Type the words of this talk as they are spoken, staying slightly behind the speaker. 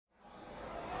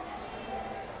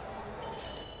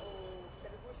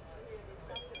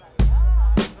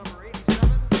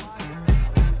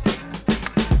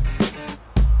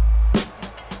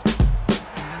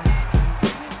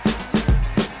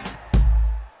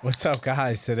What's up,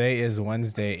 guys? Today is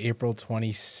Wednesday, April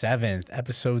 27th,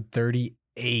 episode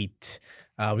 38.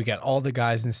 We got all the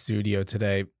guys in studio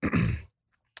today.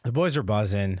 The boys are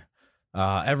buzzing.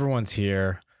 Everyone's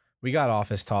here. We got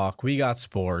office talk. We got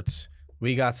sports.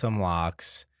 We got some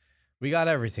locks. We got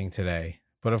everything today.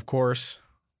 But of course,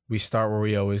 we start where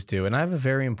we always do. And I have a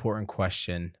very important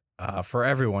question for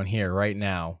everyone here right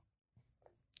now.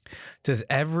 Does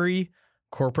every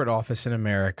corporate office in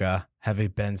America have a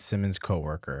Ben Simmons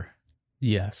coworker?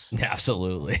 Yes.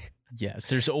 Absolutely. Yes.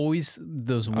 There's always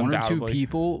those one or two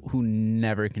people who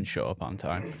never can show up on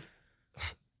time.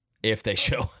 If they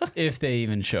show up. If they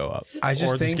even show up. I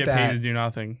just think get that paid to do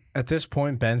nothing. at this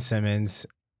point, Ben Simmons,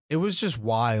 it was just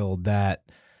wild that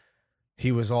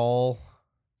he was all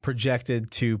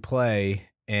projected to play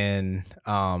in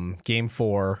game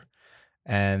 4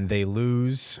 and they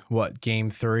lose, game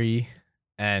 3?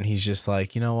 And he's just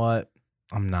like, you know what?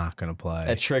 I'm not going to play.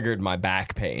 That triggered my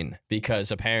back pain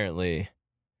because apparently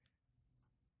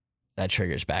that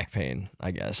triggers back pain,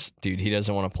 I guess. Dude, he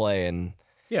doesn't want to play and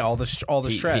Yeah, all the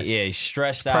stress. he's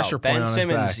stressed Pressure out. point Ben on his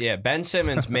Simmons, back. Ben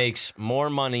Simmons makes more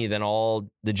money than all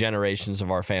the generations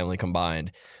of our family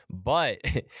combined. But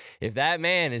if that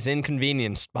man is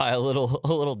inconvenienced by a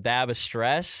little dab of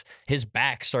stress, his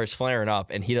back starts flaring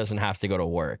up and he doesn't have to go to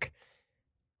work.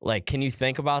 Like, can you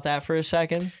think about that for a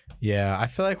second? Yeah, I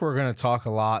feel like we're going to talk a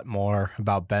lot more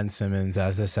about Ben Simmons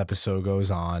as this episode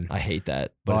goes on. I hate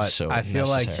that, but it's so I feel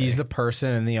like necessary. he's the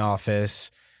person in the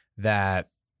office that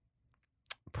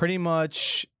pretty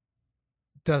much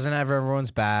doesn't have everyone's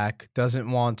back,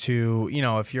 doesn't want to,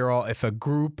 if a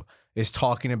group is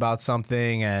talking about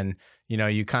something and,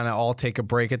 you kind of all take a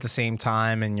break at the same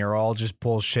time and you're all just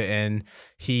bullshitting,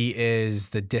 he is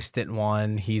the distant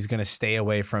one. He's going to stay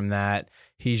away from that.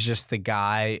 He's just the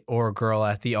guy or girl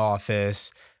at the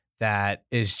office that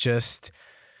is just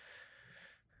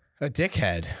a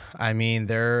dickhead. I mean,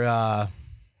 they're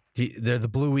the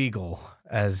Blue Eagle,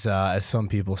 as some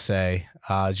people say.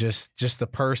 Just a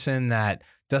person that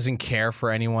doesn't care for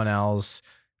anyone else,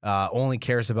 only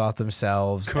cares about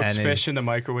themselves, Cooks and fish in the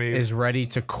microwave. is ready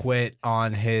to quit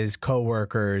on his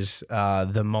coworkers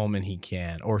the moment he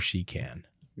can or she can.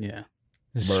 Yeah.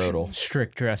 Brutal.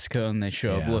 Strict dress code and they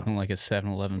show up Yeah. looking like a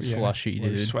 7-Eleven Yeah, slushy, wear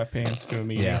dude. sweatpants to a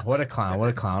meeting. Yeah, what a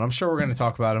clown! I'm sure we're going to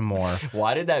talk about him more.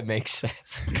 Why did that make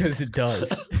sense? Because it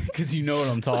does. Because you know what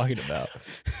I'm talking about.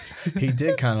 He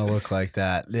did kind of look like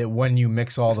that when you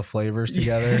mix all the flavors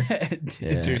together.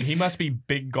 Yeah. Dude, he must be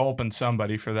big gulping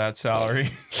somebody for that salary.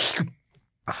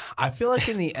 I feel like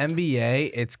in the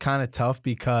NBA, it's kind of tough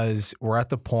because we're at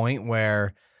the point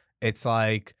where it's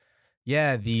like,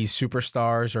 yeah, these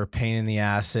superstars are a pain in the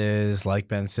asses like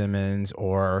Ben Simmons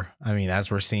or, as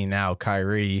we're seeing now,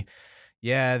 Kyrie.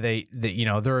 Yeah,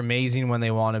 they're amazing when they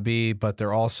want to be, but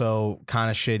they're also kind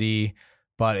of shitty.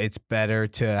 But it's better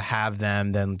to have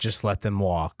them than just let them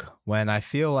walk. When I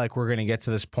feel like we're going to get to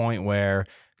this point where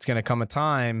it's going to come a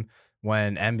time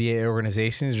when NBA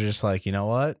organizations are just like, you know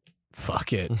what?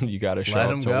 Fuck it. You got to show Let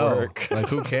up him to go. work. Like,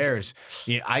 who cares?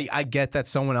 Yeah, I get that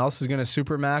someone else is going to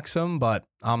supermax him, but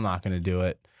I'm not going to do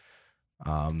it.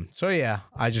 So, yeah,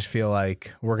 I just feel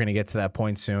like we're going to get to that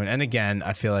point soon. And again,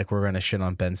 I feel like we're going to shit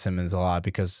on Ben Simmons a lot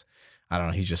because, I don't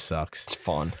know, he just sucks. It's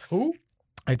fun.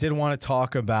 I did want to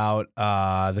talk about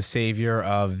the savior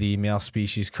of the male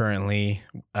species currently.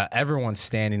 Everyone's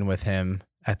standing with him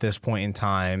at this point in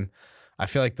time. I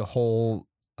feel like the whole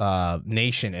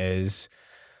nation is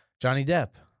Johnny Depp.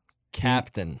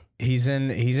 Captain. He's in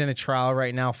a trial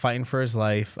right now fighting for his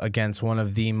life against one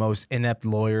of the most inept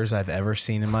lawyers I've ever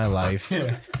seen in my life.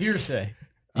 Hearsay.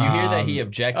 You hear that he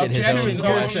objected his own objection,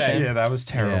 question? Yeah, that was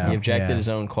terrible. Yeah. He objected his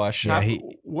own question. Yeah,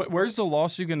 Where's the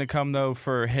lawsuit going to come, though,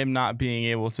 for him not being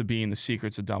able to be in the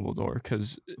secrets of Dumbledore?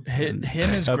 Because him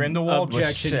as Grindelwald was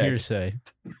Objection, sick. hearsay.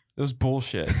 It was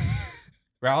bullshit.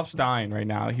 Ralph's dying right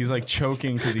now. He's like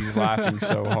choking because he's laughing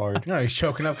so hard. No, he's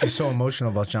choking up. He's so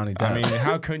emotional about Johnny Depp. I mean,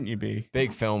 how couldn't you be?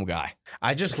 Big film guy.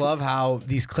 I just love how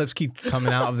these clips keep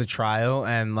coming out of the trial,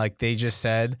 and like they just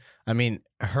said,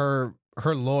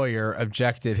 her lawyer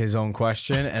objected his own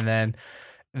question, and then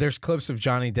there's clips of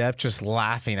Johnny Depp just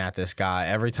laughing at this guy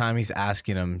every time he's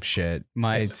asking him shit.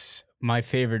 It's My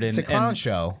favorite, a clown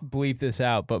show. Bleep this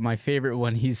out, but my favorite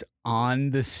when he's on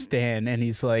the stand and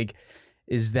he's like,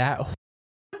 is that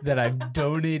that I've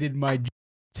donated my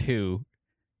to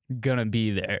gonna be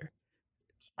there?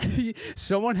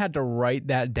 Someone had to write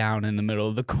that down in the middle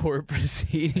of the court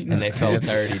proceedings. And they felt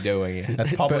dirty doing it.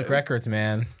 That's public records,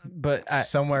 man. But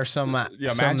Somewhere, Yeah, somewhere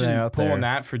imagine out pulling there.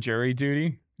 that for jury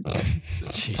duty.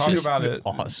 Talk about it.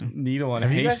 Awesome. Needle and a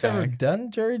Have you guys ever haystack.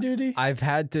 done jury duty? I've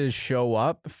had to show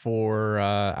up for,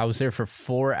 I was there for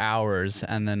 4 hours,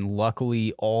 and then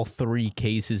luckily all 3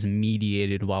 cases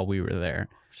mediated while we were there.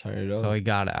 Sorry, So I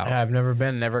got out. Yeah, I've never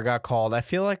been, never got called. I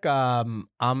feel like I'm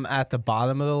at the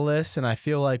bottom of the list, and I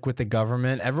feel like with the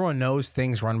government, everyone knows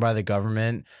things run by the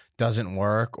government doesn't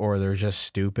work or they're just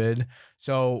stupid.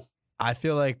 So I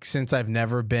feel like since I've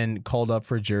never been called up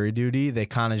for jury duty, they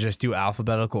kind of just do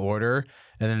alphabetical order,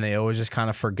 and then they always just kind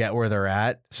of forget where they're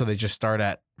at. So they just start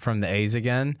from the A's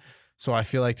again. So I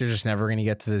feel like they're just never going to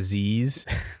get to the Z's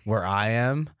where I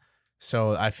am.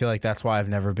 So I feel like that's why I've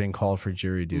never been called for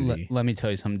jury duty. Let me tell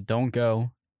you something. Don't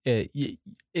go.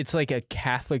 It's like a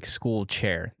Catholic school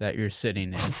chair that you're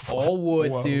sitting in. All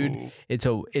wood, Whoa. dude. It's a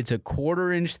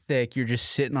 1/4 inch thick. You're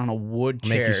just sitting on a wood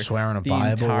chair Make you swear on a the Bible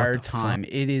entire What the fuck? time.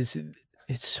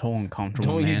 It's so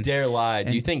uncomfortable, Don't man. you dare lie.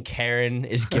 Do you And- think Karen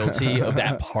is guilty of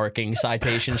that parking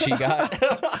citation she got?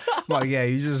 Well, yeah,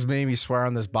 you just made me swear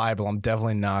on this Bible. I'm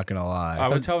definitely not gonna lie. I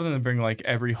would tell them to bring like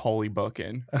every holy book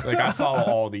in. Like I follow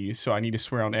all these, so I need to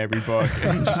swear on every book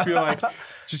and just be like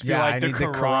I the need Quran, the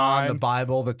Quran, the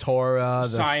Bible, the Torah,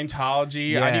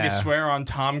 Scientology. I need Yeah. to swear on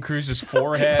Tom Cruise's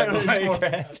forehead.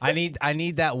 Like, I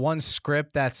need that one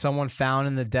script that someone found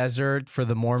in the desert for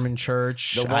the Mormon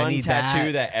church. The I one need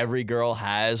tattoo that every girl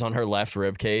has on her left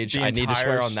rib cage. the I need to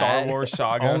swear entire on Star that. Wars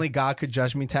saga. Only God could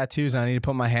judge me tattoos. I need to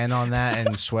put my hand on that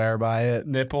and swear by it.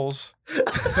 nipples.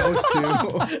 Those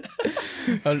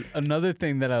two. Another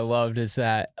thing that I loved is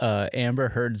that Amber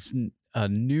Heard's a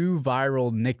new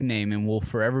viral nickname and will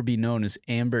forever be known as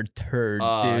Amber Turd,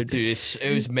 dude.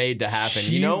 It was made to happen.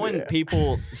 She- You know when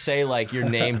people say like your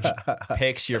name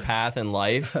picks your path in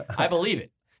life? I believe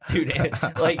it. Dude,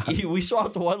 like we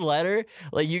swapped one letter.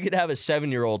 Like you could have a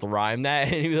 7-year-old rhyme that,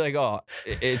 and he'd be like, "Oh,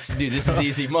 dude, this is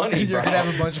easy money, You're bro." gonna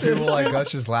have a bunch of people like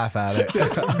us just laugh at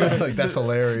it. Like that's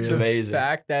hilarious. It's amazing. The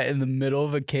fact that in the middle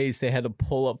of a case they had to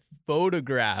pull up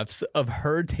photographs of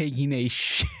her taking a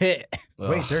shit.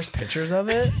 Wait, there's pictures of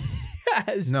it?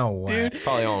 Yes, No way. dude.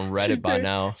 Probably on Reddit by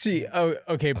now. See, oh,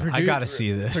 okay. I gotta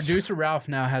see this. Producer Ralph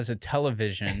now has a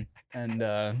television, and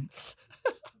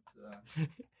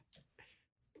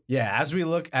Yeah, as we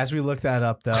look that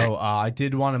up though, I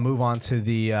did want to move on to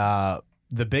the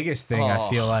biggest thing I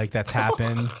feel like that's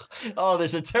happened. Oh,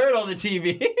 there's a turd on the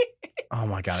TV. Oh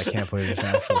my god, I can't believe there's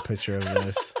an actual picture of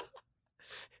this.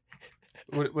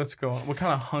 What's going on? What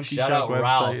kind of hunky Shout junk out website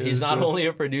Ralph. is He's not this? only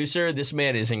a producer, this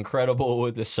man is incredible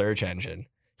with the search engine.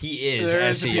 He is There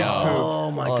is a SEO. piece of poop.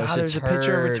 Oh my Oh, god, it's a there's a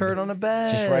picture of a turd. turd on a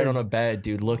bed. Just right on a bed,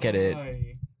 dude. Look at it.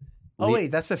 Why? Oh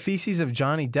wait, that's the feces of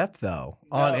Johnny Depp though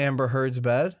on Amber Heard's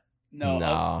bed. no,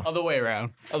 No. other way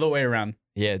around. Other way around.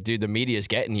 Yeah, dude, the media's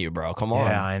getting you, bro. Come on.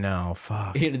 Yeah, I know.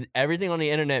 Fuck. Everything on the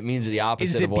internet means the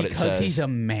opposite Is it of what it because says. he's a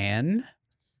man?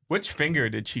 Which finger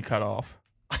did she cut off?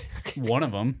 One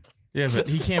of them. Yeah, but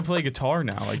he can't play guitar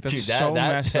now. Like that's Dude, so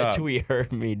messed that up. tweet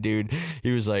hurt me, dude.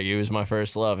 He was like, "It was my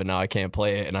first love, and now I can't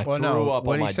play it." And I Well, threw no. up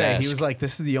What on did my he say? desk. He was like,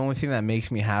 "This is the only thing that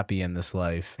makes me happy in this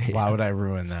life. Why would I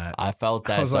ruin that?" I felt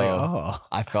that I was though. like, "Oh,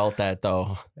 I felt that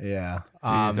though. yeah."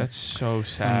 Dude, that's so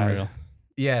sad. Unreal.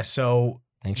 Yeah. So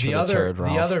Thanks the for the other turd,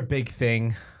 Ralph. the other big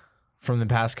thing from the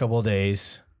past couple of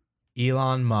days,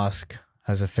 Elon Musk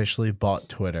has officially bought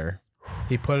Twitter.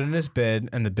 He put in his bid,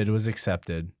 and the bid was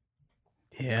accepted.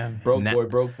 Yeah.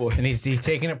 broke boy. And he's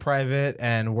taking it private.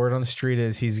 And word on the street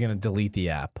is he's gonna delete the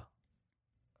app.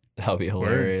 That'll be Word.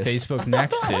 hilarious. Facebook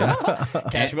next,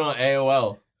 dude. Catch me on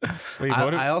AOL. Wait,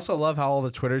 what? I also love how all the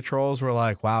Twitter trolls were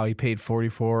like, "Wow, he paid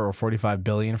 44 or 45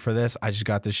 billion for this. I just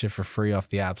got this shit for free off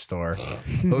the App Store."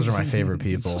 Those are my favorite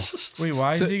people. Wait,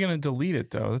 why So- is he gonna delete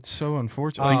it though? That's so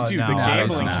unfortunate. Oh, Like, dude, no, the he's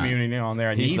gambling not. community on there.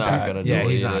 I He's need not that. gonna Yeah,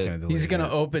 delete he's not it. gonna delete He's gonna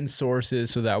it. open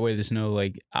sources so that way there's no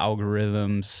like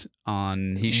algorithms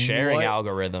on. He's sharing what,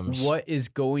 algorithms. What is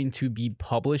going to be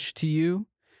published to you?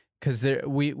 Because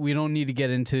we don't need to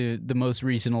get into the most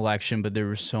recent election, but there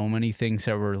were so many things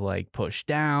that were like pushed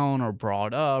down or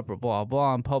brought up or blah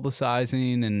blah and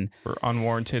publicizing and For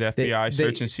unwarranted they- FBI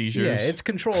search and seizures. Yeah, it's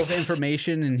control of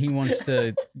information, and he wants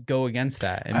to go against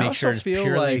that and I make also sure it's feel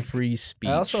purely like- free speech.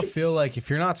 I also feel like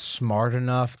if you're not smart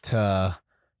enough to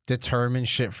determine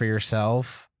shit for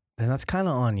yourself, then that's kind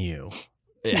of on you.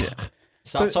 Yeah.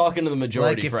 Stop But, talking to the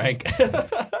majority, like, if-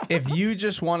 Frank. If you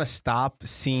just want to stop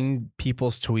seeing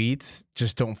people's tweets,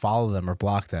 just don't follow them or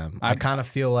block them. I kind of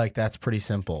feel like that's pretty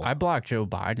simple. I blocked Joe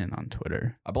Biden on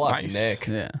Twitter. I blocked Nice. Nick.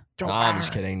 Yeah, Nah, I'm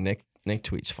just kidding. Nick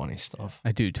tweets funny stuff.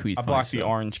 I do tweet. I funny blocked the stuff.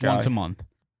 orange guy. once a month.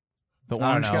 The I don't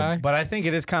orange know, guy. but I think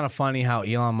it is kind of funny how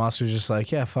Elon Musk was just like,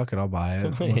 "Yeah, fuck it, I'll buy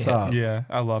it. What's Yeah. up?" Yeah,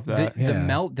 I love The, that. the Yeah.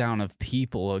 meltdown of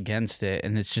people against it,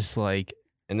 and it's just like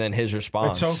And then his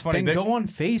response. It's so funny. Then go on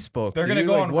Facebook. They're gonna dude.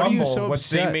 go Like, on what are you Rumble, so which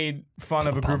they upset? made fun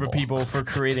of a group of people for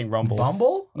creating Rumble.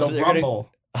 Bumble? No, They're gonna- Rumble.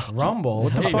 Rumble?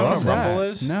 What the Hey, you know fuck what is Rumble that?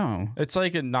 is? No. It's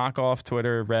like a knockoff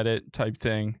Twitter, Reddit type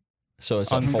thing. So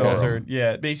it's a Unfiltered. forum.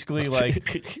 Yeah, basically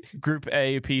like Group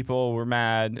A people were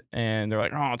mad and they're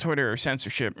like, oh, Twitter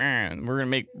censorship, man. We're gonna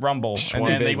make Rumble, Just and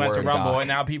one then they big went to word Rumble, doc. and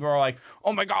now people are like,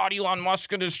 oh my God, Elon Musk's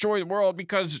gonna destroy the world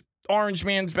because Orange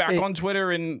Man's back on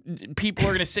Twitter, and people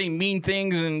are gonna say mean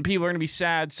things, and people are gonna be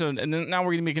sad. So, and then now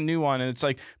we're gonna make a new one, and it's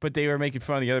like, but they were making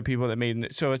fun of the other people that made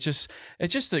it. So it's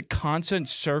just a constant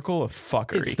circle of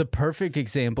fuckery. It's the perfect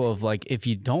example of like, if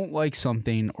you don't like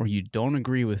something or you don't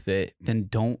agree with it, then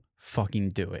don't fucking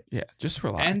do it. yeah, just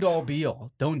relax. End all be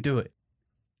all. Don't do it.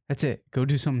 That's it. Go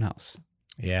do something else.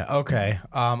 Yeah. Okay.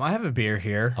 I have a beer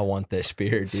here. I want this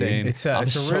beer, dude. Same. It's I'm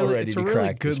a so really, ready to really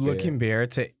crack this good looking beer.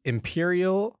 It's an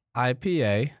Imperial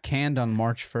IPA Canned on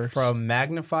March 1st. from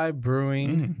Magnify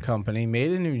Brewing Company,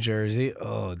 made in New Jersey.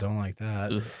 Oh, don't like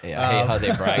that. Yeah, I hate how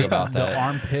they brag about the that.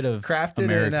 armpit of Crafted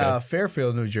America. in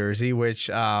Fairfield, New Jersey, which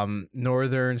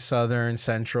northern, southern,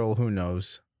 central, who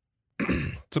knows?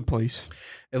 It's a place.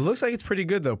 It looks like it's pretty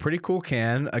good though. Pretty cool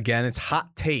can. Again, it's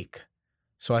hot take.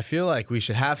 So I feel like we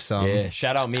should have some. Yeah,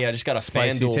 shout out me. I just got a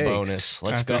Spicy FanDuel takes. bonus.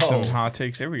 Let's After go. some hot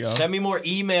takes. There we go. Send me more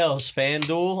emails,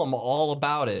 FanDuel. I'm all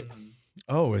about it.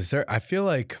 Oh, is there? I feel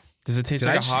like Does it taste did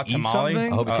like I a just hot eat tamale?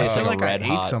 something? I hope it I tastes feel like a like red I ate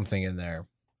hot. something in there.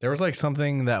 There was like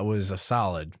something that was a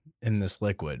solid in this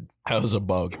liquid. That was a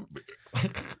bug.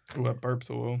 Ooh, I burped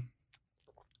a little.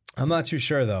 I'm not too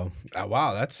sure though.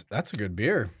 Wow, that's a good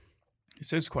beer.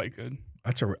 This is quite good.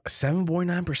 That's a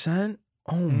 7.9%.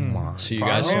 Oh my! See you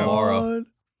guys God. tomorrow.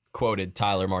 Quoted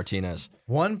Tyler Martinez.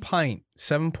 1 pint,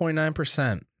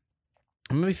 7.9%. I'm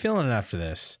gonna be feeling it after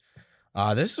this.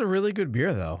 This is a really good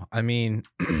beer though. I mean,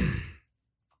 let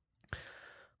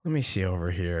me see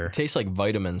over here. Tastes like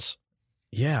vitamins.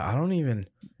 Yeah, I don't even.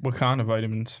 What kind of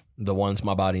vitamins? The ones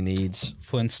my body needs.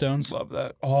 Flintstones. Love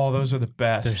that. Oh, those are the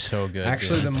best. They're so good.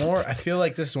 Actually, dude. the more I feel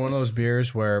like this is one of those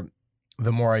beers where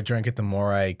the more I drink it, the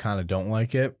more I kind of don't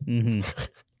like it. Mhm.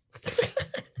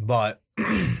 But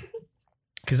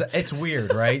because it's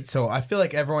weird, right? So I feel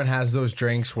like everyone has those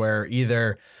drinks where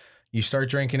either you start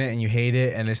drinking it and you hate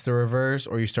it and it's the reverse,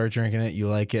 or you start drinking it, you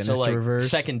like it and So it's like the reverse.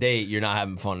 second date, you're not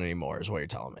having fun anymore, is what you're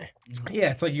telling me. Yeah,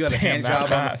 it's like you got a Damn, hand that job on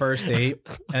the fast. first date,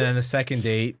 and then the second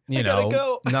date, you gotta know,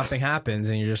 go. nothing happens,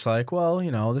 and you're just like, well, you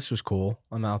know, this was cool.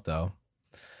 I'm out though.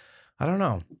 I don't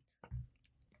know.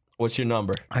 What's your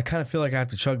number? I kind of feel like I have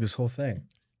to chug this whole thing.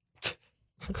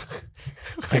 I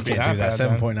Can't be can't do that. that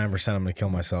bad, man. 7.9%. I'm gonna kill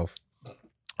myself.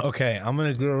 Okay, I'm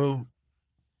gonna do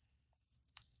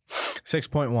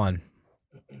 6.1.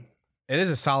 It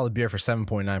is a solid beer for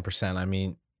 7.9%. I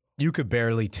mean, you could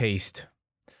barely taste.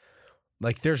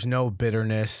 Like, there's no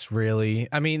bitterness really.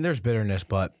 I mean, there's bitterness,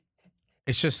 but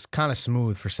it's just kind of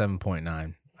smooth for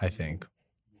 7.9. I think.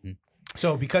 Mhm.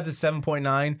 So because it's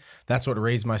 7.9, that's what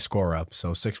raised my score up.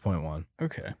 So 6.1.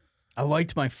 Okay. I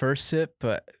liked my first sip,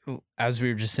 but as we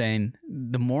were just saying,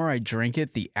 the more I drink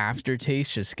it, the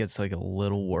aftertaste just gets like a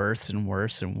little worse and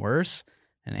worse and worse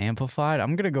and amplified.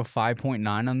 I'm gonna go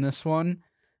 5.9 on this one.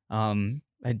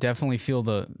 I definitely feel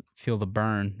the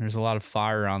burn. There's a lot of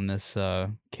fire on this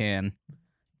can,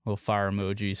 little fire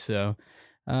emoji. So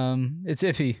it's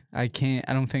iffy. I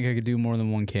don't think I could do more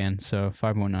than one can. So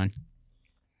 5.9.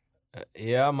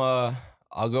 Yeah,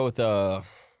 I'll go with the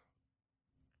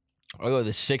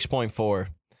 6.4.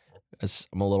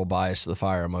 I'm a little biased to the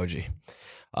fire emoji.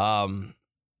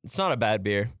 It's not a bad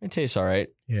beer. It tastes all right.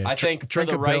 Yeah, I think for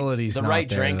the right drinkability's not there,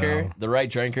 drinker, though. the right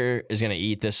drinker is gonna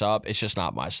eat this up. It's just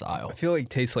not my style. I feel like it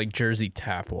tastes like Jersey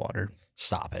tap water.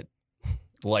 Stop it.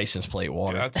 License plate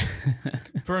water. Yeah, that's,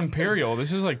 for Imperial,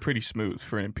 this is like pretty smooth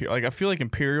for an Imperial. Like I feel like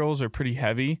Imperials are pretty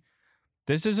heavy.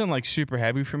 This isn't like super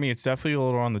heavy for me. It's definitely a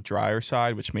little on the drier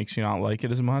side, which makes me not like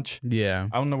it as much. Yeah.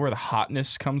 I don't know where the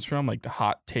hotness comes from, like the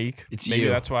hot take. It's Maybe you.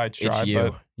 that's why it's dry. It's you.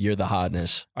 But You're the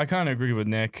hotness. I kind of agree with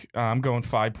Nick. I'm going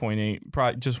 5.8.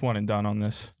 Probably just one and done on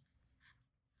this.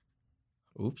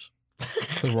 Oops.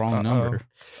 It's the wrong number.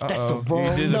 That's the Uh-oh. wrong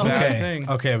You did a number. bad Okay. thing.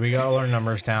 Okay, we got all our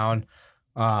numbers down.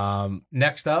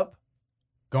 Next up,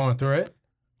 going through it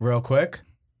real quick.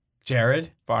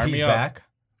 Jared, Fire he's me up. back.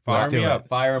 Fire Let's me do up. it.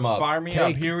 Fire him up. Fire me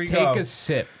up. Here we Take go. a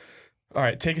sip. All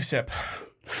right, take a sip.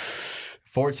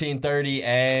 14:30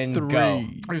 and go.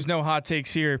 There's no hot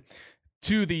takes here.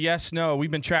 To the yes, no.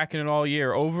 We've been tracking it all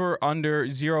year. Over, under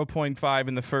 0.5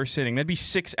 in the first inning. That'd be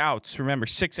 6 outs. Remember,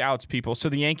 6 outs, people. So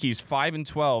the Yankees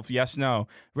 5-12. Yes, no.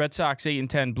 Red Sox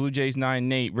 8-10. Blue Jays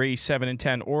 9-8. Rays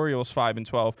 7-10. Orioles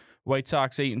 5-12. White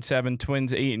Sox 8-7,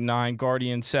 Twins 8-9,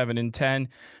 Guardians 7-10,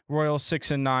 Royals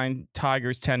 6-9,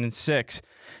 Tigers 10-6.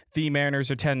 The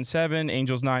Mariners are 10-7,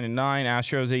 Angels 9-9,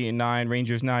 Astros 8-9,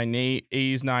 Rangers 9-8,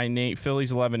 A's 9-8,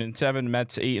 Phillies 11-7,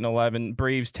 Mets 8-11,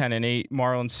 Braves 10-8,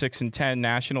 Marlins 6-10,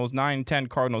 Nationals 9-10,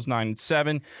 Cardinals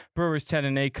 9-7, Brewers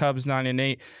 10-8, Cubs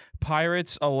 9-8,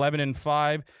 Pirates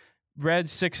 11-5.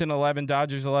 Reds 6-11,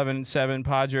 Dodgers 11-7,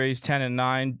 Padres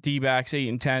 10-9, D-backs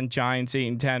 8-10, Giants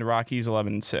 8-10, Rockies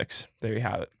 11-6. There you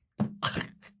have it.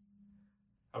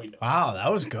 Wow,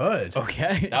 that was good.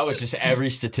 Okay. That was just every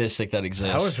statistic that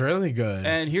exists. That was really good.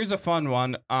 And here's a fun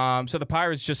one. So the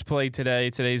Pirates just played today.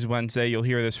 Today's Wednesday. You'll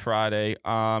hear this Friday.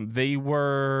 They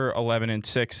were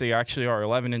 11-6. They actually are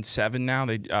 11-7 now.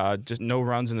 They just no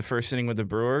runs in the first inning with the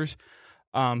Brewers.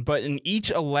 But in each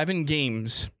 11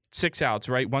 games, 6 outs,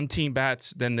 right? One team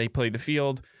bats, then they play the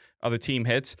field, other team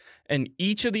hits. And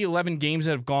each of the 11 games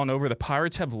that have gone over, the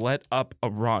Pirates have let up a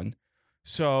run.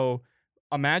 So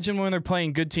imagine when they're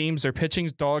playing good teams, their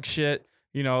pitching's dog shit.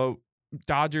 You know,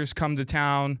 Dodgers come to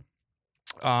town.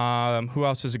 Who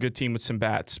else is a good team with some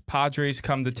bats? Padres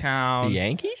come to town. The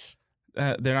Yankees?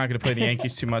 They're not going to play the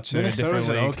Yankees too much. They're in a different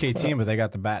Minnesota's an league. okay team, but they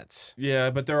got the bats. Yeah,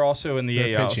 but they're also in the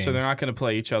They're AL, pitching. so they're not going to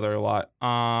play each other a lot.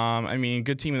 I mean,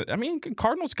 good team. I mean,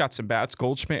 Cardinals got some bats.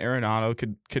 Goldschmidt, Arenado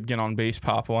could get on base,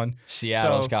 pop one.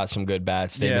 Seattle's So- got some good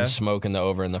bats. They've Yeah. been smoking the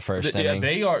over in the first Yeah, inning.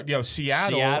 they are.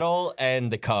 Seattle and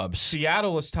the Cubs.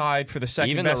 Seattle is tied for the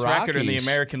second Even the best record in the Rockies.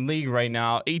 American League right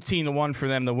now. 18-1 for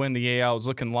them to win the AL is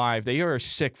looking live. They are a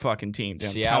sick fucking team. I'm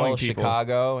Seattle, telling people.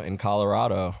 Chicago, and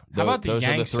Colorado. How about the Those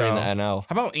Yanks, are the three in the though? NL. How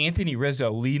about Anthony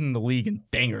Rizzo leading the league in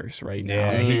dingers right now?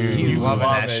 Yeah, dude, he's you loving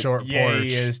love that it. short Yeah, porch. he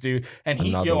is, dude. And he,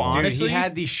 Another yo, one. Dude, honestly, he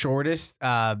had the shortest,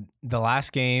 the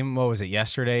last game, what was it,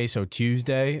 yesterday? So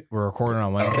Tuesday, we're recording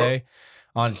on Wednesday.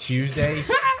 On Tuesday,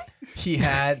 he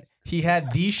had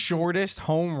the shortest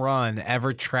home run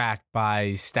ever tracked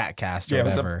by StatCast or Yeah, it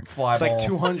was a whatever. fly It's like ball.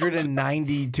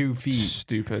 292 feet.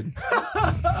 Stupid.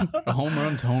 A home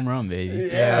run's a home run, baby.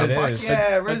 Yeah, it fuck is.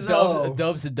 yeah, A Rizzo.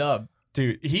 dub's a dub.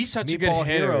 Dude, he's such a good Meatball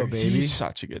hitter. hero, baby. He's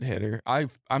such a good hitter.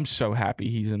 I'm so happy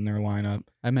he's in their lineup.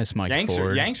 I miss Mike Yanks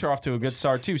Ford. are off to a good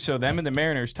start too. So them and the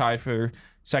Mariners tied for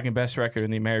second best record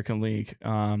in the American League.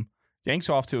 Yanks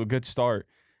are off to a good start,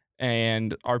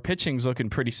 and our pitching's looking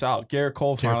pretty solid. Garrett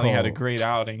Cole finally had a Cole. great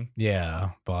outing.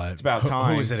 Yeah, but It's about who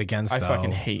time. was it against? I though?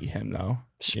 fucking hate him though.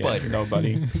 Spider. Yeah,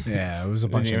 nobody. Yeah, it was a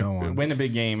bunch of no ones. Win a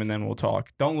big game and then we'll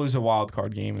talk. Don't lose a wild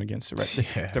card game against the Red.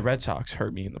 Yeah. The Red Sox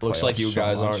hurt me in the playoffs. Looks like you so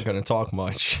guys much. aren't going to talk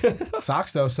much.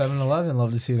 Sox though, 7-11.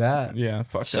 Love to see that. Yeah,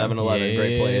 fuck them. 7-Eleven,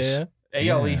 great place. AL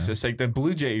Yeah. East, it's like the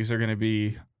Blue Jays are going to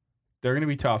be, they're going to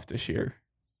be tough this year.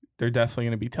 They're definitely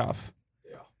going to be tough.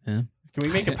 Yeah. Can we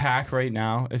make a pact right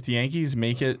now? If the Yankees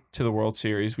make it to the World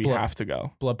Series, we Blood- have to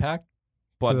go. Blood pack?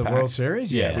 Blood To the pact. World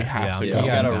Series? Yeah, we have to I'm go. down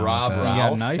You got to with rob that. You got a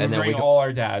Ralph, knife? and And then bring we all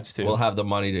our dads too. we'll have the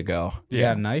money to go. You yeah,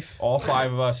 got a knife? all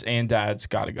 5 of us and dads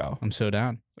got to go. I'm so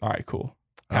down. All right, cool.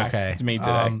 Pact. Okay. It's made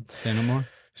today. Say no more.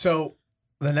 So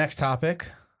the next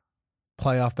topic,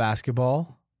 playoff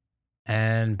basketball,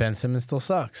 and Ben Simmons still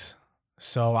sucks.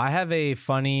 So I have a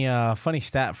funny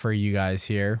stat for you guys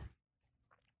here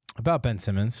about Ben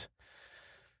Simmons.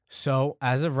 So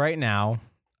as of right now,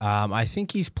 I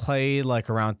think he's played like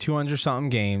around 200 something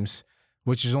games,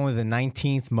 which is only the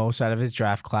 19th most out of his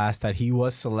draft class that he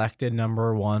was selected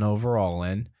number 1 overall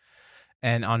in.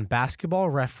 And on Basketball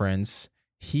Reference,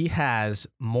 he has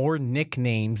more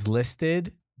nicknames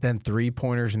listed than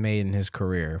 3-pointers made in his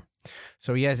career.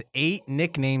 So he has 8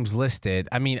 nicknames listed.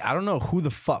 I mean, I don't know who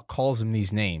the fuck calls him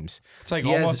these names. It's like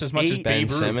he has almost as much as 8 Ben Babe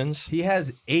Ruth. Simmons. He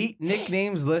has 8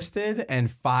 nicknames listed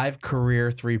and 5 career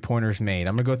 3-pointers made.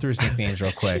 I'm going to go through his nicknames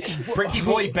real quick. Bricky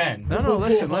Boy Ben. No,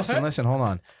 listen, hold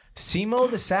on. Simo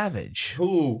the Savage.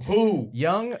 Who?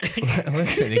 Young,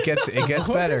 listen, it gets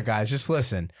better, guys. Just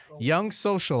listen. Young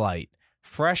Socialite,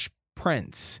 Fresh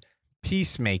Prince,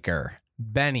 Peacemaker,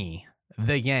 Benny,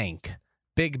 The Yank,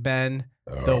 Big Ben,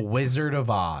 The Wizard of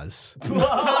Oz.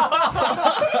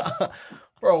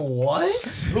 Bro, what?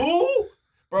 Who?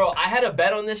 Bro, I had a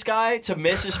bet on this guy to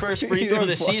miss his first free He throw didn't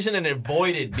this play. season and it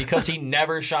voided because he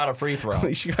never shot a free throw. At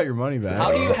least you got your money back.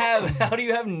 How do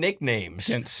you have nicknames?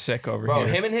 Getting sick over Bro,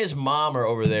 here. him and his mom are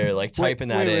over there like typing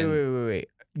that in. Wait.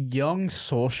 Young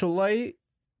socialite?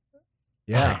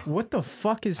 Yeah. What the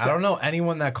fuck is I that? don't know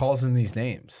anyone that calls him these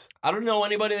names. I don't know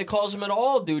anybody that calls him at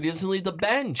all, dude. He doesn't leave the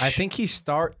bench. I think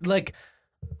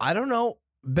I don't know.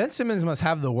 Ben Simmons must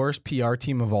have the worst PR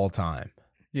team of all time.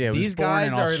 Yeah, it was These born in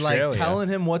guys are like Australia. telling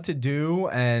him what to do,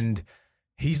 and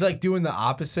he's like doing the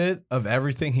opposite of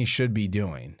everything he should be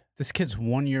doing. This kid's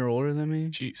 1 year older than me.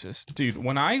 Jesus, dude.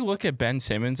 When I look at Ben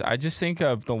Simmons, I just think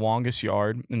of The Longest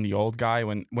Yard and the old guy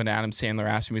when Adam Sandler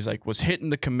asked him, he's like, was hitting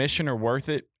the commissioner worth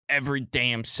it? Every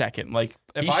damn second. Like,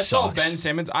 if He I saw sucks. Ben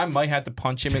Simmons, I might have to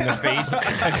punch him in the face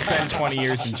and spend 20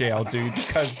 years in jail, dude.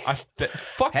 Because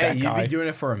fuck Hey, that you'd guy. be doing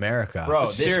it for America. Bro,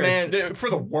 this Serious. man, For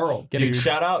the world. dude,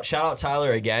 shout out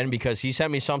Tyler again, because he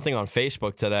sent me something on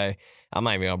Facebook today. I'm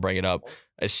not even gonna bring it up.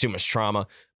 It's too much trauma.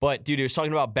 But dude, he was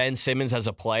talking about Ben Simmons as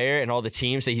a player and all the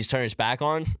teams that he's turned his back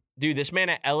on. Dude, this man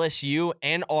at LSU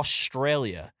and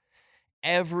Australia,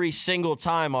 every single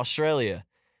time Australia.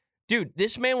 Dude,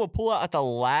 this man will pull out at the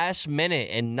last minute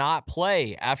and not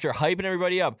play after hyping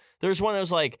everybody up. There was one that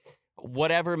was like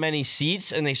whatever many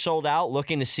seats, and they sold out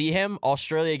looking to see him,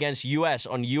 Australia against U.S.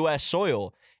 on U.S.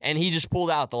 soil, and he just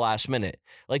pulled out at the last minute.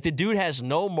 Like, the dude has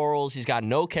no morals. He's got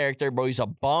no character, bro. He's a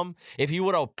bum. If he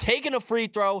would have taken a free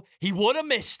throw, he would have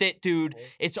missed it, dude.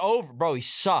 It's over. Bro, he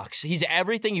sucks. He's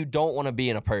everything you don't want to be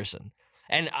in a person.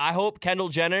 And I hope Kendall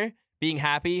Jenner being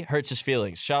happy hurts his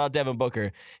feelings. Shout out Devin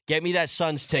Booker. Get me that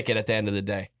Suns ticket at the end of the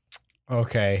day.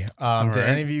 Okay. Did right.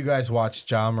 any of you guys watch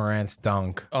John Morant's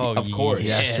dunk Oh, Of course. yeah,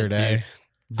 yesterday?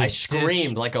 dude. I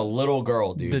screamed like a little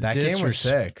girl, dude. The That game was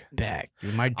sick. Back,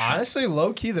 dude. My Honestly,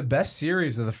 low key, the best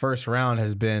series of the first round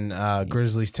has been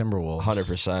Grizzlies Timberwolves.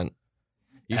 100%.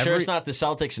 You sure it's not the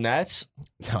Celtics Nets?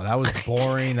 No, that was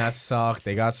boring. That sucked.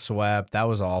 They got swept. That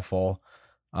was awful.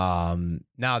 No,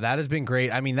 that has been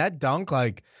great. I mean, that dunk,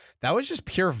 like, that was just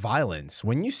pure violence.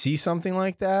 When you see something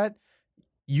like that,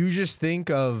 you just think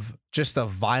of just a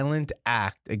violent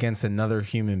act against another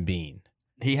human being.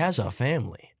 He has a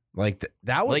family. Like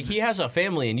that was Like, he has a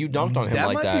family, and you dunked on him that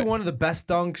like might that. be one of the best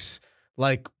dunks.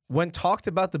 Like, when talked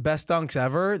about the best dunks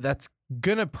ever, that's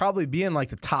gonna probably be in like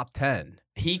the top 10.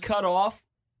 He cut off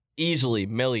easily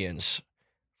millions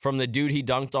from the dude he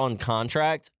dunked on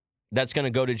contract. That's going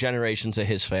to go to generations of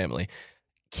his family.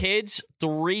 Kids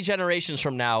 3 generations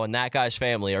from now in that guy's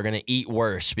family are going to eat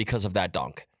worse because of that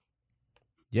dunk.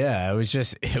 Yeah, it was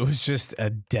just a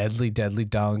deadly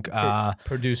dunk.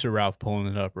 producer Ralph pulling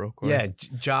it up real quick. Yeah,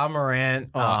 John Morant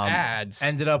ads.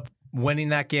 ended up winning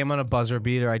that game on a buzzer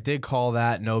beater. I did call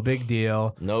that, no big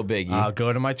deal. No biggie.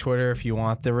 Go to my Twitter if you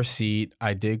want the receipt.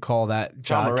 I did call that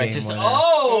John game Morant's just, winner.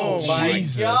 oh, my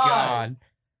Jesus. God.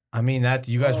 I mean, that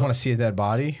you guys want to see a dead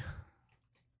body?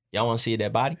 Y'all want to see a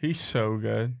dead body? He's so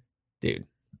good. Dude,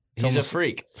 It's he's almost- a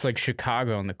freak. It's like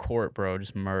Chicago on the court, bro.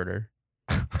 Just murder.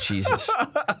 Jesus.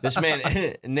 This man,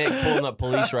 Nick, pulling up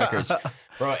police records.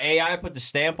 Bro, AI put the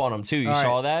stamp on him, too. You All right.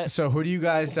 saw that? So who do you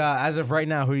guys, as of right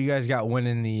now, who do you guys got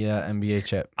winning the NBA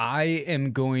chip? I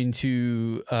am going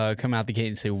to come out the gate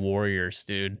and say Warriors,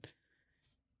 dude.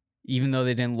 Even though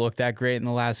they didn't look that great in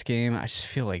the last game, I just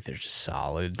feel like they're just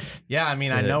solid. Yeah, I mean,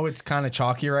 That's I it. know it's kind of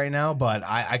chalky right now, but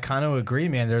I kind of agree,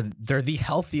 man. They're the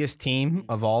healthiest team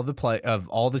of all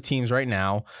the teams right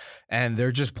now, and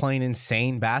they're just playing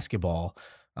insane basketball.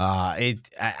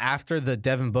 After the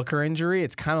Devin Booker injury,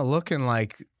 it's kind of looking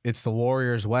like it's the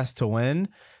Warriors West to win,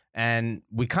 and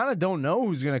we kind of don't know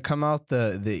who's going to come out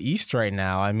the East right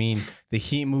now. I mean, the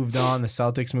Heat moved on, the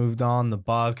Celtics moved on, the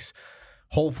Bucks.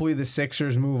 Hopefully the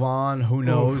Sixers move on. Who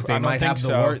knows? I don't think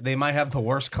so. They might have the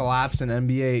worst collapse in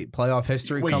NBA playoff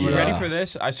history Wait, coming you up. ready for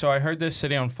this? I heard this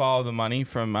today on Follow the Money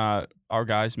from our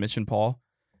guys, Mitch and Paul.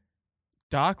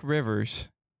 Doc Rivers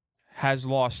has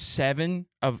lost 7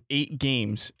 of 8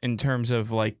 games in terms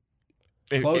of like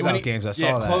Closeout games, I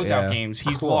saw that, closeout yeah. games.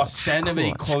 He's lost 7 of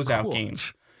 8 closeout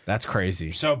games. That's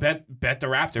crazy. So bet the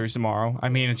Raptors tomorrow. I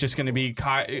mean, it's just going to be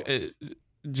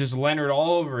just Leonard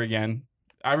all over again.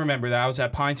 I remember that. I was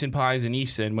at Pints and Pies in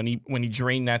Easton when he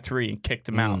drained that 3 and kicked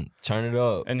him out. Turn it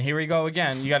up. And here we go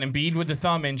again. You got Embiid with the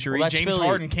thumb injury. Well, that's James Philly.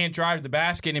 Harden can't drive to the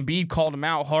basket. Embiid called him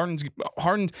out. Harden.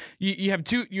 You have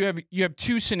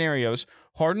two scenarios.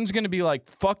 Harden's going to be like,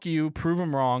 "Fuck you," prove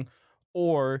him wrong,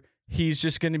 or he's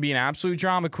just going to be an absolute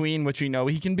drama queen, which we know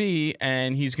he can be,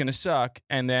 and he's going to suck.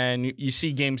 And then you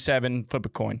see Game 7, flip a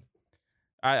coin.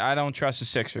 I don't trust the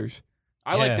Sixers.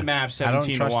 I like the Mavs 17-1. I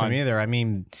don't trust him either. I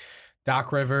mean,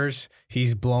 Doc Rivers,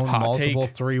 he's blown Hot multiple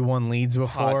take. 3-1 leads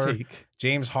before. Hot take.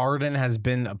 James Harden has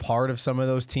been a part of some of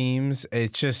those teams.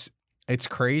 It's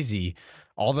crazy.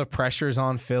 All the pressure's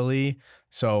on Philly.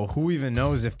 So who even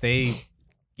knows if they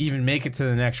even make it to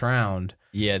the next round?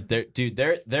 Yeah,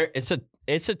 it's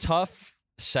a tough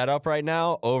setup right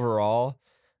now overall.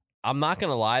 I'm not going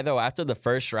to lie, though. After the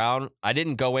first round, I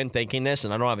didn't go in thinking this,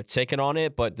 and I don't have a ticket on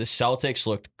it, but the Celtics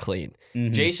looked clean.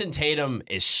 Mhm. Jason Tatum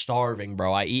is starving,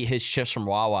 bro. I eat his chips from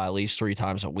Wawa at least 3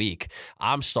 times a week.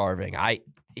 I'm starving.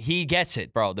 He gets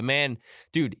it, bro. The man,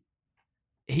 dude,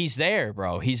 he's there,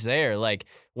 bro. He's there. Like,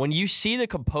 when you see the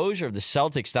composure of the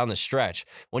Celtics down the stretch,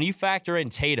 when you factor in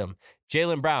Tatum,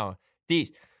 Jaylen Brown,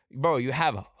 bro, you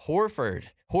have Horford.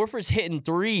 Horford's hitting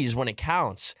threes when it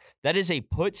counts. That is a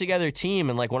put-together team.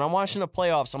 And, like, when I'm watching the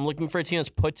playoffs, I'm looking for a team that's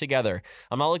put together.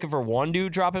 I'm not looking for one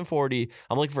dude dropping 40.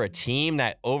 I'm looking for a team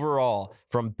that overall,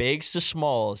 from bigs to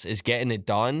smalls, is getting it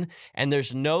done. And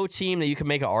there's no team that you can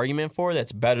make an argument for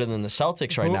that's better than the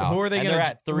Celtics right now. Who are they And going they're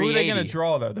at 380. to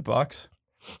draw, though? The Bucks?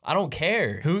 I don't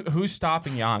care. Who's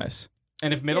stopping Giannis?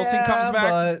 And if Middleton comes back,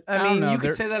 but I mean, know. you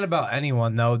could say that about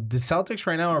anyone though. The Celtics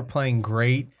right now are playing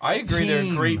great. I agree, they're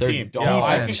a great They're team.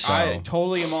 defense, I though.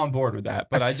 totally am on board with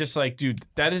that. But I just like, dude,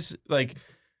 that is like,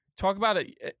 talk about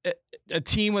a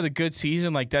team with a good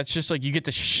season. Like, that's just like you get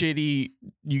the shitty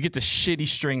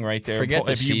string right there. Forget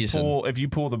the if season. If you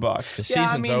pull the Bucks, The Yeah, I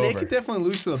season's mean, over. they could definitely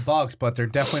lose to the Bucks, but they're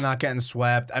definitely not getting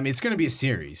swept. I mean, it's going to be a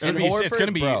series. And it's Horford,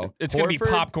 gonna be bro, it's gonna be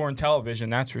Horford- popcorn television.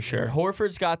 That's for sure.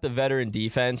 Horford's got the veteran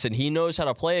defense, and he knows how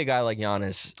to play a guy like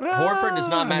Giannis. Horford does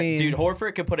not I match. mean, Dude,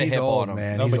 Horford could put a He's hip old, on him.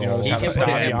 man. Nobody He's knows old. He how to can stop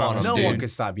put a hip on Giannis. him, No dude. one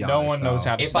could stop Giannis. No one knows though.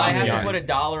 how to If stop I have Giannis. to put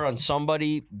 $1 on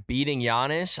somebody beating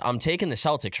Giannis, I'm taking the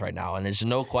Celtics right now, and there's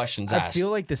no questions I asked. feel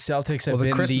like the Celtics have Well, the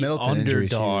been Chris the Middleton injury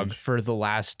is underdog huge. for the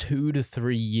last 2 to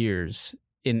 3 years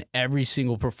in every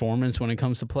single performance when it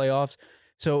comes to playoffs.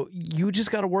 So you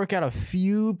just got to work out a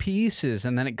few pieces,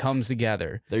 and then it comes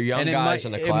together. They're young And it guys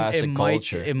might- in a classic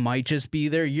culture. It might just be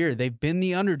their year. They've been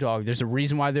the underdog. There's a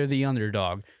reason why they're the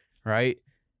underdog, right?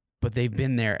 But they've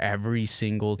been there every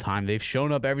single time. They've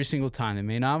shown up every single time. They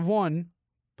may not have won,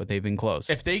 but they've been close.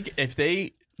 If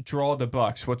they draw the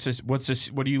Bucks, what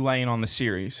are you laying on the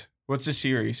series? What's the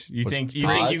series? You What's think the you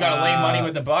odds? got to lay money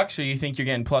with the Bucks, or you think you're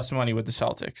getting plus money with the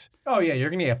Celtics? Oh yeah, you're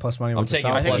going to get plus money I'm with the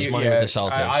taking Celtics. plus money with the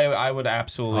Celtics. I would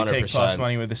absolutely take 100%. plus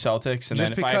money with the Celtics, and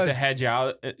Just then if I have to because- hedge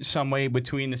out some way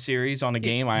between the series on a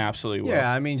game, I absolutely will.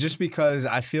 Yeah, I mean, just because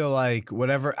I feel like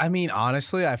whatever. I mean,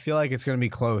 honestly, I feel like it's going to be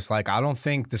close. Like, I don't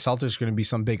think the Celtics are going to be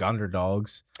some big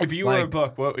underdogs. If you were a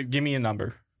Like- book, give me a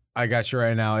number. I got you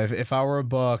right now. If I were a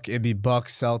book, it'd be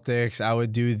Bucks Celtics. I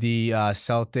would do the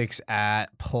Celtics at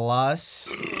plus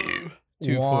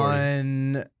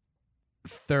 240.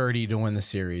 130 to win the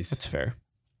series. That's fair.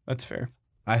 That's fair.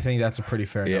 I think that's a pretty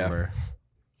fair Yeah. number.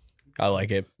 I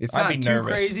like it. It's I'd not be too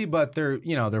nervous. crazy, but they're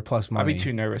plus money. I'd be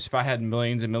too nervous if I had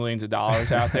millions and millions of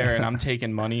dollars out there, and I'm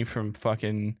taking money from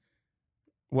fucking.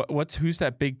 Who's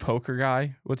that big poker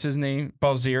guy? What's his name?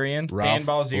 Balzerian? Dan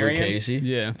Balzerian? Casey.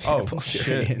 yeah. Oh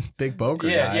shit! Big poker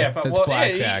Yeah, guy. yeah. That's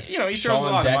blackjack. He throws Sean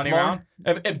a lot of money Deckmar?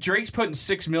 around. If Drake's putting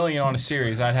 $6 million on a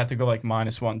series, I'd have to go like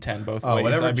minus 110 both Oh, ways.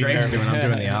 whatever I'd be Drake's nervous. doing, I'm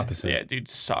doing the opposite. Yeah, dude,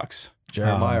 sucks.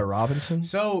 Jeremiah Robinson.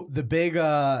 So the big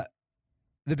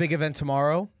event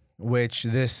tomorrow, which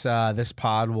this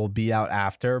pod will be out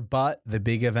after, but the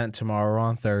big event tomorrow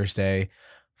on Thursday,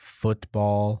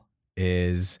 football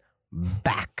is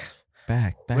back.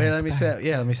 Back. Wait, let me say that.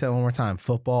 Yeah, let me say that one more time.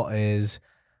 Football is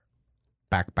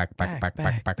back.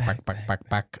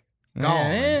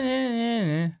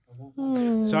 Gone.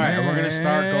 So, all right, we're gonna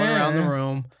start going around the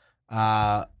room.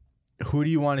 Who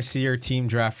do you want to see your team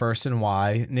draft first and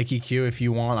why? Nikki Q, if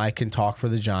you want, I can talk for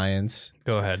the Giants.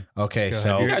 Go ahead. Okay, Go so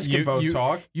ahead. You guys can both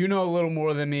talk. You know a little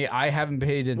more than me. I haven't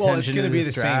paid attention. well, it's gonna to be the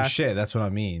this same draft. shit. That's what I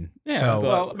mean. Yeah, so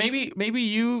well, maybe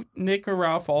you, Nick, or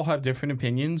Ralph all have different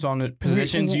opinions on the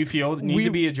positions you feel need to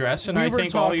be addressed, and we I were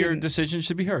think all your talking- decisions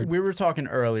should be heard. We were talking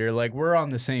earlier, like we're on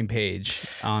the same page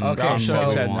on. Okay, on Ralph so- what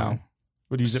we said want. no.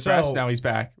 But he's depressed. So- Now he's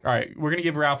back. All right, we're gonna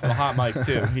give Ralph a hot mic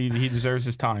too. He deserves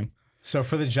his time. So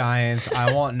for the Giants,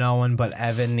 I want no one but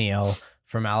Evan Neal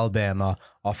from Alabama,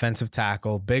 offensive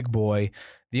tackle, big boy.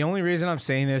 The only reason I'm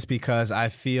saying this because I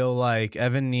feel like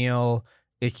Evan Neal,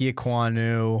 Ike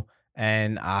Ekwonu,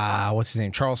 and what's his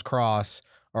name, Charles Cross,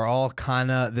 are all kind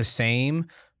of the same.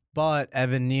 But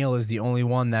Evan Neal is the only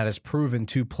one that has proven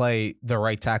to play the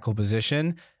right tackle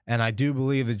position, and I do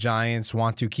believe the Giants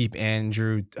want to keep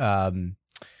Andrew.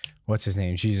 What's his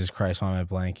name? Jesus Christ, why am I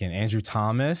blanking? Andrew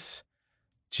Thomas.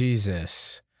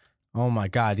 Jesus. Oh my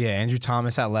God. Yeah, Andrew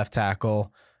Thomas at left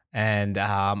tackle. And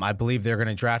I believe they're going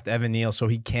to draft Evan Neal so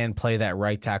he can play that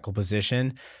right tackle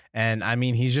position. And I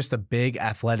mean, he's just a big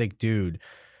athletic dude.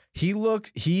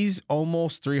 He's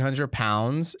almost 300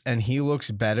 pounds and he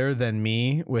looks better than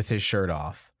me with his shirt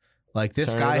off. Like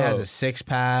this Turn guy it has up. a six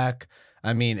pack.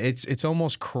 I mean, it's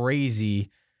almost crazy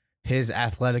his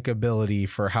athletic ability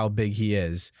for how big he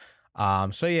is.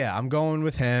 So yeah, I'm going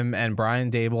with him, and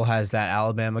Brian Dable has that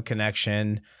Alabama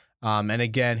connection. And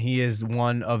again, he is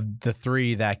one of the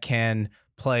three that can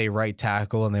play right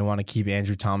tackle, and they want to keep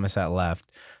Andrew Thomas at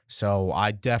left. So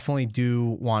I definitely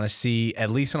do want to see at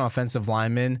least an offensive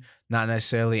lineman, not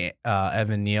necessarily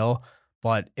Evan Neal,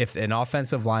 But if an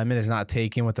offensive lineman is not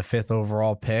taken with the 5th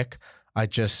overall pick, I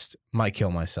just might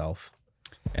kill myself.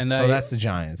 And So that's the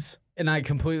Giants. And I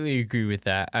completely agree with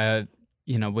that.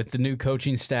 With the new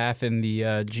coaching staff and the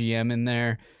GM in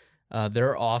there,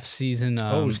 their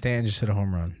offseason. Stan just hit a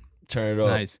home run. Turn it up.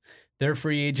 Nice. Their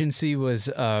free agency was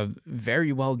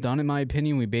very well done, in my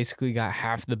opinion. We basically got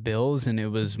half the bills, and it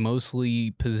was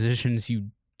mostly positions you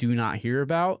do not hear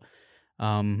about.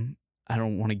 I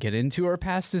don't want to get into our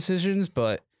past decisions,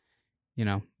 but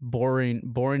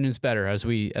boring is better, as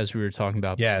we were talking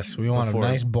about. Yes, we want before. a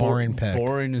nice boring pick.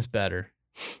 Boring is better.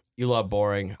 You love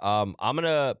boring. I'm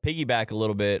gonna piggyback a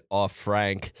little bit off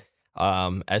Frank.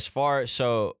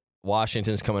 So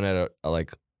Washington's coming at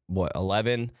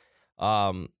 11.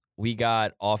 We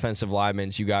got offensive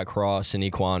linemen. You got Cross and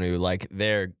Iquanu. Like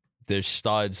they're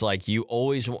studs. Like you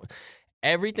always.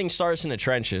 Everything starts in the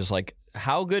trenches. Like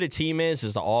how good a team is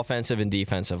the offensive and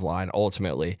defensive line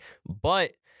ultimately.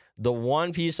 But the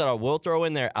one piece that I will throw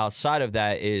in there outside of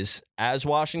that is, as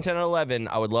Washington at 11,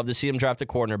 I would love to see them draft a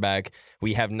cornerback.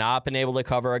 We have not been able to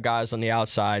cover our guys on the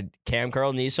outside. Cam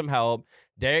Curl needs some help.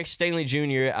 Derek Stingley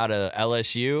Jr. out of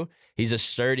LSU, he's a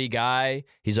sturdy guy.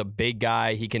 He's a big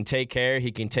guy. He can take care.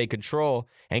 He can take control.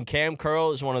 And Cam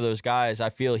Curl is one of those guys, I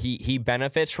feel he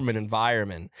benefits from an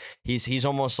environment. He's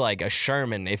almost like a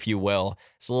Sherman, if you will.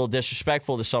 It's a little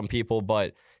disrespectful to some people,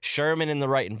 but Sherman in the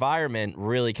right environment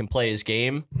really can play his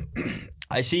game.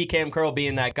 I see Cam Curl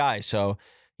being that guy. So,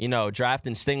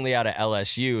 drafting Stingley out of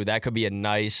LSU, that could be a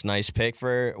nice pick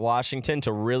for Washington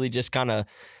to really just kind of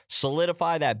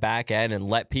solidify that back end and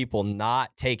let people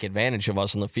not take advantage of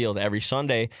us on the field every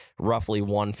Sunday, roughly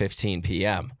 1:15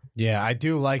 p.m. Yeah, I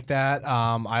do like that.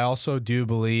 I also do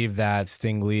believe that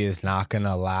Stingley is not going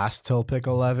to last till pick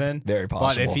 11. Very possible.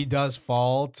 But if he does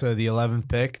fall to the 11th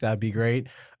pick, that'd be great.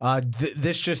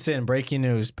 This just in, breaking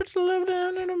news.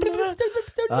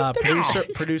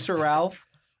 Producer Ralph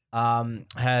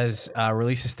has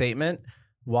released a statement.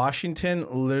 Washington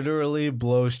literally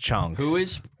blows chunks. Who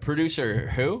is producer?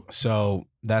 Who? So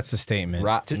that's the statement.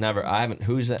 Never. I haven't.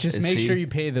 Who's that? Just make sure you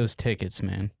pay those tickets,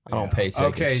 man. I don't pay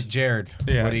tickets. Okay, Jared.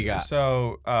 Yeah. What do you got?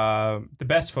 So the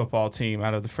best football team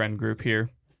out of the friend group here.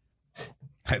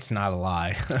 That's not a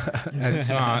lie. It's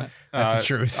not. That's the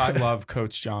truth. I love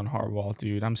Coach John Harbaugh,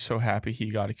 dude. I'm so happy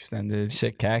he got extended.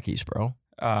 Sick khakis, bro.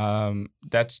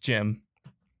 That's Jim.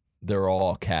 They're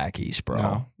all khakis,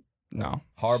 bro. No.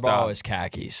 Harbaugh Stop. is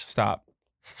khakis. Stop.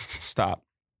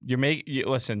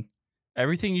 Listen.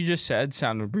 Everything you just said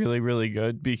sounded really, really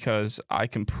good because I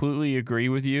completely agree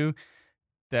with you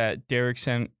that Derek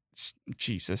Stingley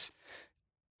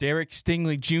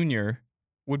Jr.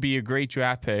 would be a great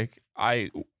draft pick. I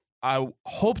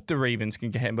hope the Ravens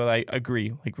can get him, but I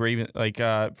agree.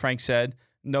 Frank said,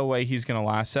 no way he's going to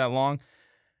last that long.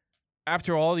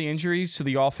 After all the injuries to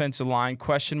the offensive line,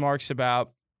 question marks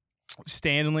about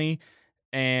Stanley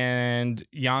and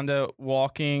Yanda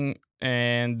walking,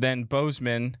 and then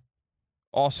Bozeman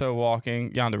also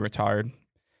walking. Yanda retired.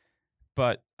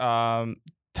 But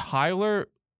Tyler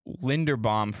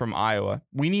Linderbaum from Iowa.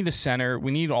 We need a center.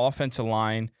 We need an offensive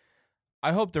line.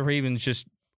 I hope the Ravens just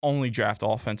only draft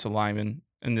offensive linemen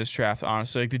in this draft,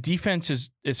 honestly. Like the defense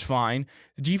is fine.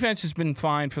 The defense has been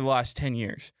fine for the last 10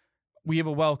 years. We have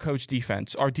a well-coached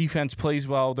defense. Our defense plays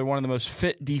well. They're one of the most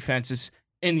fit defenses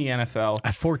in the NFL.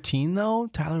 At 14, though,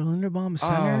 Tyler Linderbaum,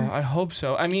 center? I hope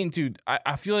so. I mean, dude,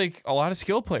 I feel like a lot of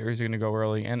skill players are going to go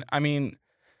early. And, I mean...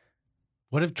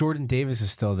 What if Jordan Davis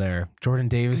is still there? Jordan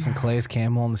Davis and Calais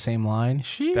Campbell on the same line?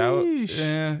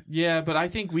 Sheesh. Yeah, but I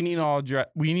think we need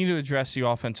to address the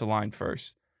offensive line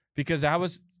first. Because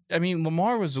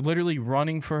Lamar was literally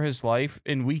running for his life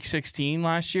in Week 16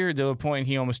 last year to the point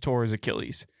he almost tore his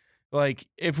Achilles. Like,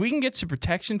 if we can get some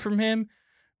protection from him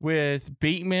with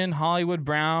Bateman, Hollywood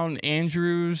Brown,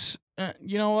 Andrews,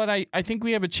 you know what? I think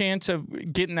we have a chance of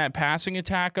getting that passing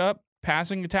attack up.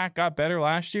 Passing attack got better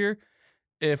last year.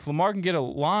 If Lamar can get a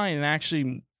line and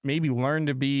actually maybe learn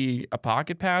to be a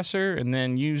pocket passer and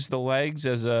then use the legs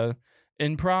as a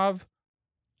improv,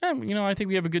 I think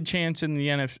we have a good chance in the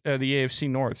AFC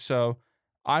North. So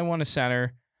I want a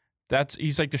center.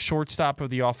 He's like the shortstop of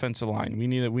the offensive line. We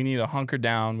need a hunker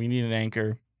down. We need an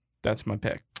anchor. That's my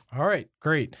pick. All right,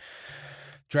 great.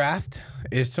 Draft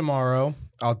is tomorrow.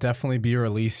 I'll definitely be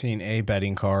releasing a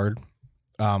betting card.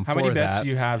 How many bets do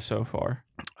you have so far?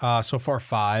 So far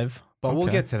 5, but we'll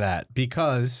Okay. get to that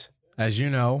because, as you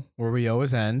know, where we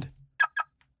always end,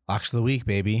 Locks of the Week,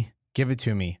 baby. Give it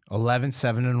to me.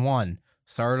 11-7-1.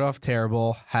 Started off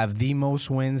terrible. Have the most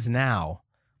wins now.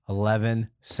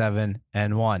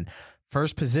 11-7-1.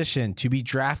 First position to be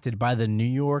drafted by the New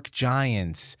York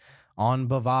Giants on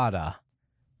Bovada.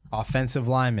 offensive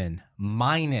lineman,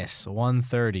 minus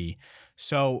 130.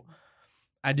 So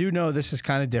I do know this is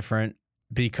kind of different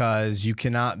because you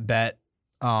cannot bet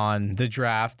on the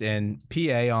draft in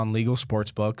PA on legal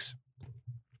sports books.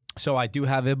 So I do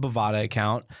have a Bovada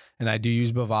account, and I do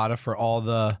use Bovada for all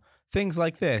the things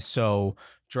like this. So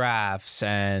drafts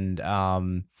and, betting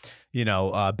on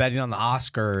the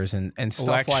Oscars and stuff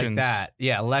like Elections. that.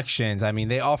 Yeah, elections. I mean,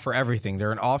 they offer everything.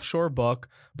 They're an offshore book,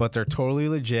 but they're totally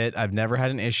legit. I've never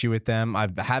had an issue with them.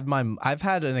 I've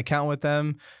had an account with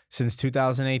them since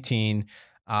 2018.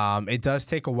 It does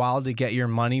take a while to get your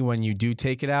money when you do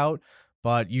take it out,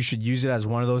 but you should use it as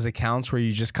one of those accounts where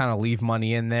you just kind of leave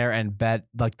money in there and bet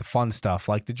like the fun stuff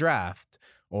like the draft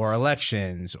or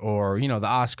elections or, the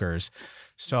Oscars.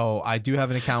 So I do have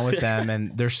an account with them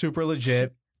and they're super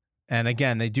legit. And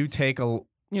again, they do take a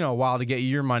while to get you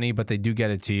your money, but they do get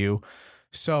it to you.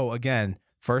 So again,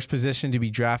 first position to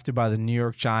be drafted by the New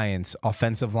York Giants,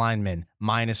 offensive lineman,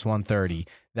 minus 130.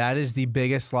 That is the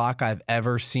biggest lock I've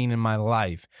ever seen in my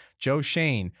life. Joe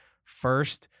Shane,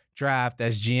 first draft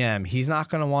as GM. He's not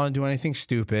going to want to do anything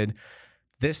stupid.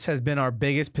 This has been our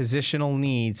biggest positional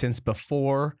need since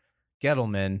before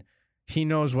Gettleman. He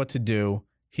knows what to do.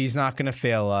 He's not going to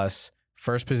fail us.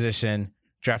 First position,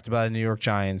 drafted by the New York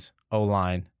Giants,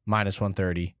 O-line, minus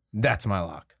 130. That's my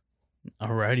lock.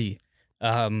 Alrighty.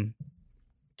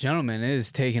 Gentlemen, it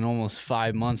has taken almost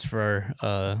 5 months for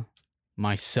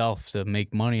myself to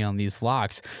make money on these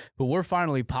locks, but we're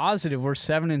finally positive. We're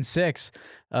 7-6.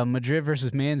 Madrid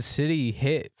versus Man City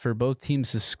hit for both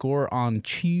teams to score on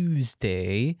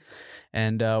Tuesday,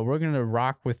 and we're going to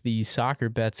rock with the soccer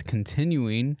bets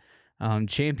continuing.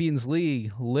 Champions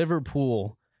League,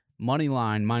 Liverpool, money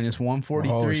line, minus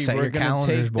 143. Oh, set we're your going to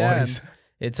calendars, take them. boys.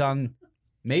 It's on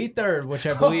May 3rd, which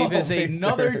I believe is May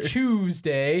another 3rd.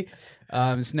 Tuesday.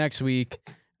 It's next week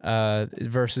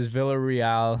versus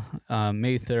Villarreal,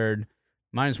 May 3rd,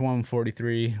 minus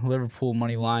 143. Liverpool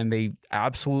money line. They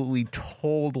absolutely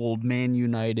totaled Man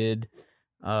United.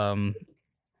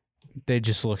 They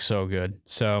just look so good.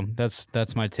 So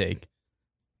that's my take.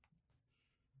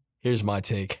 Here's my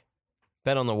take.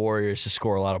 Bet on the Warriors to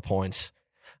score a lot of points.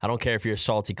 I don't care if you're a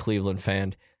salty Cleveland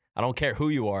fan. I don't care who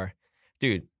you are.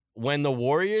 Dude, when the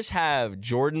Warriors have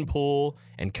Jordan Poole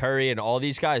and Curry and all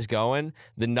these guys going,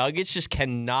 the Nuggets just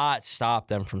cannot stop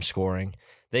them from scoring.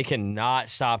 They cannot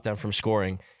stop them from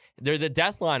scoring. They're the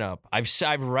death lineup.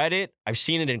 I've read it. I've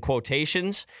seen it in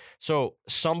quotations. So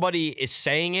somebody is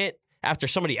saying it after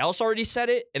somebody else already said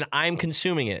it, and I'm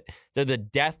consuming it. They're the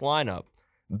death lineup.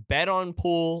 Bet on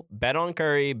Poole, bet on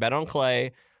Curry, bet on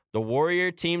Clay. The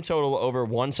Warrior team total over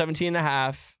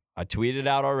 117.5. I tweeted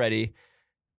out already.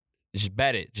 Just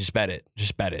bet it. Just bet it.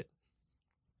 Just bet it.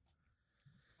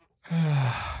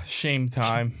 Shame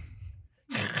time.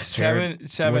 Jared,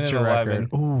 7 what's and your 11.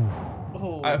 record? Ooh.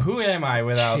 Who am I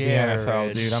without Jared, the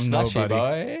NFL, dude? I'm Slushy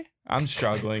nobody. boy. I'm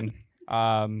struggling.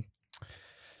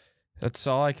 That's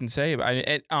all I can say about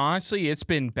it. Honestly, it's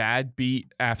been bad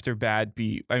beat after bad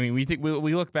beat. I mean,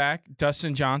 we look back,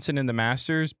 Dustin Johnson in the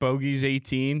Masters, bogeys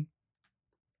 18,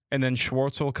 and then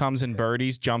Schwartzel comes and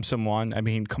birdies, jumps him 1. I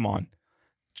mean, come on.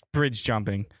 Bridge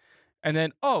jumping. And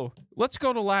then, let's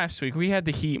go to last week. We had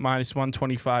the Heat minus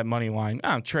 125 money line.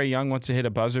 Trae Young wants to hit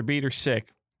a buzzer beater.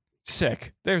 Sick.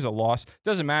 There's a loss.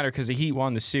 Doesn't matter because the Heat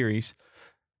won the series.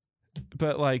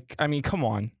 But, come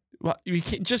on. You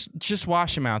can't just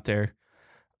wash him out there.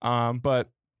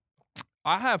 But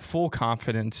I have full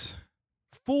confidence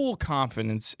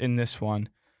in this one.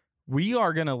 We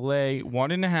are going to lay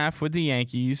 1.5 with the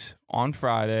Yankees on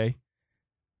Friday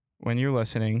when you're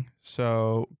listening.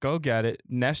 So go get it.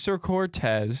 Nestor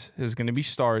Cortez is going to be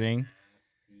starting.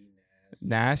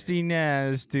 Nasty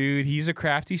Nez, dude. He's a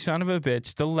crafty son of a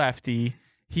bitch, the lefty.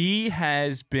 He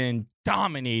has been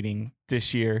dominating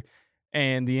this year.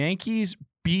 And the Yankees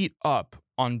beat up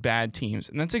on bad teams.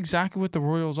 And that's exactly what the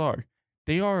Royals are.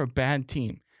 They are a bad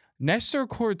team. Nestor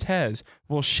Cortez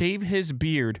will shave his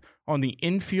beard on the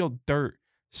infield dirt,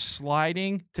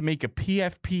 sliding to make a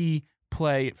PFP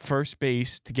play at first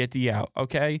base to get the out,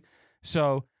 okay?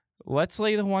 So let's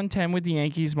lay the 110 with the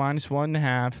Yankees minus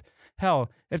 1.5.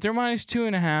 Hell, if they're minus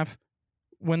 2.5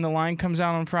 when the line comes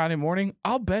out on Friday morning,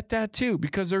 I'll bet that too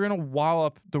because they're going to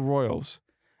wallop the Royals.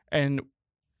 And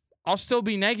I'll still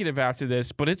be negative after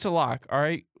this, but it's a lock, all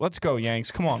right? Let's go,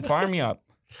 Yanks. Come on, fire me up.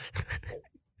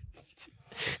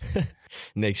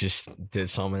 Nick just did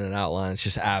something in an outline. It's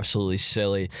just absolutely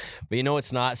silly. But you know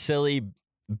what's not silly?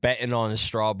 Betting on the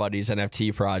Straw Buddies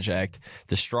NFT project.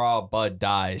 The straw bud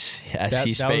dies as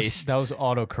he spaced. That was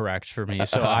autocorrect for me,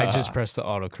 so I just pressed the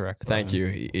autocorrect button. Thank you.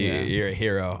 You're a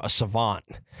hero, a savant.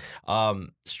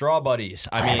 Straw Buddies.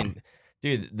 I mean,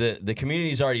 Dude, the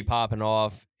community's already popping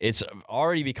off. It's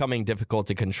already becoming difficult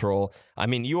to control. I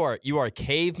mean, you are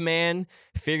caveman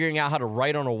figuring out how to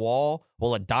write on a wall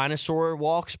while a dinosaur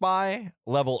walks by.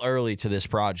 Level early to this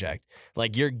project.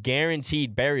 Like, you're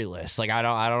guaranteed berryless. Like, I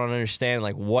don't understand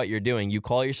like what you're doing. You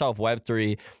call yourself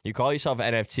Web3, you call yourself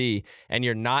NFT, and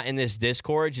you're not in this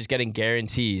Discord just getting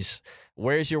guarantees.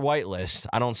 Where's your whitelist?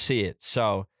 I don't see it.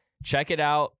 So check it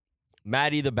out.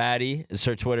 Maddie the Baddie is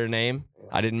her Twitter name.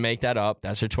 I didn't make that up.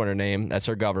 That's her Twitter name. That's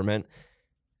her government.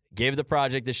 Give the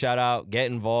project a shout out, get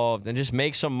involved, and just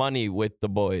make some money with the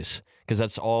boys, because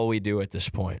that's all we do at this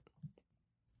point.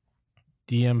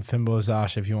 DM Fimbo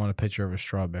Zosh if you want a picture of a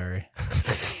strawberry.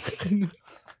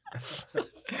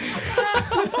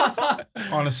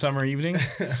 On a summer evening.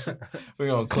 We're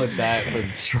going to clip that for the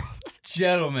straw.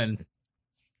 Gentlemen,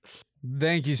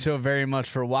 thank you so very much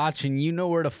for watching. You know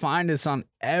where to find us on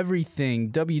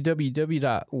everything.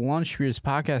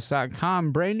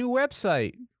 www.lunchbeerspodcast.com. Brand new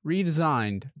website.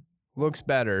 Redesigned. Looks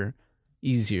better.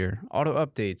 Easier. Auto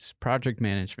updates. Project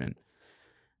management.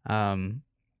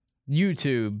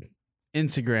 YouTube.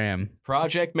 Instagram.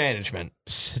 Project management.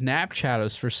 Snapchat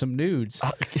us for some nudes.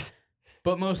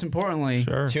 But most importantly,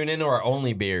 Sure. Tune into our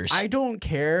Only Beers. I don't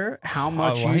care how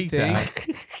much you like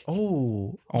think.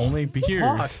 Oh, Only beers.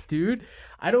 fuck, dude.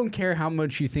 I don't care how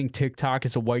much you think TikTok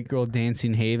is a white girl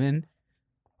dancing haven.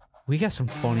 We got some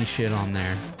funny shit on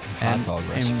there. Hot dog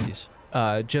recipes.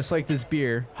 Just like this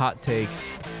beer, Hot Takes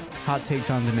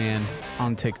on demand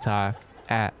on TikTok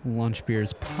at Lunch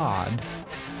Beers Pod.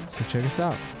 So check us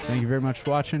out. Thank you very much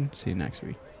for watching. See you next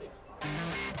week.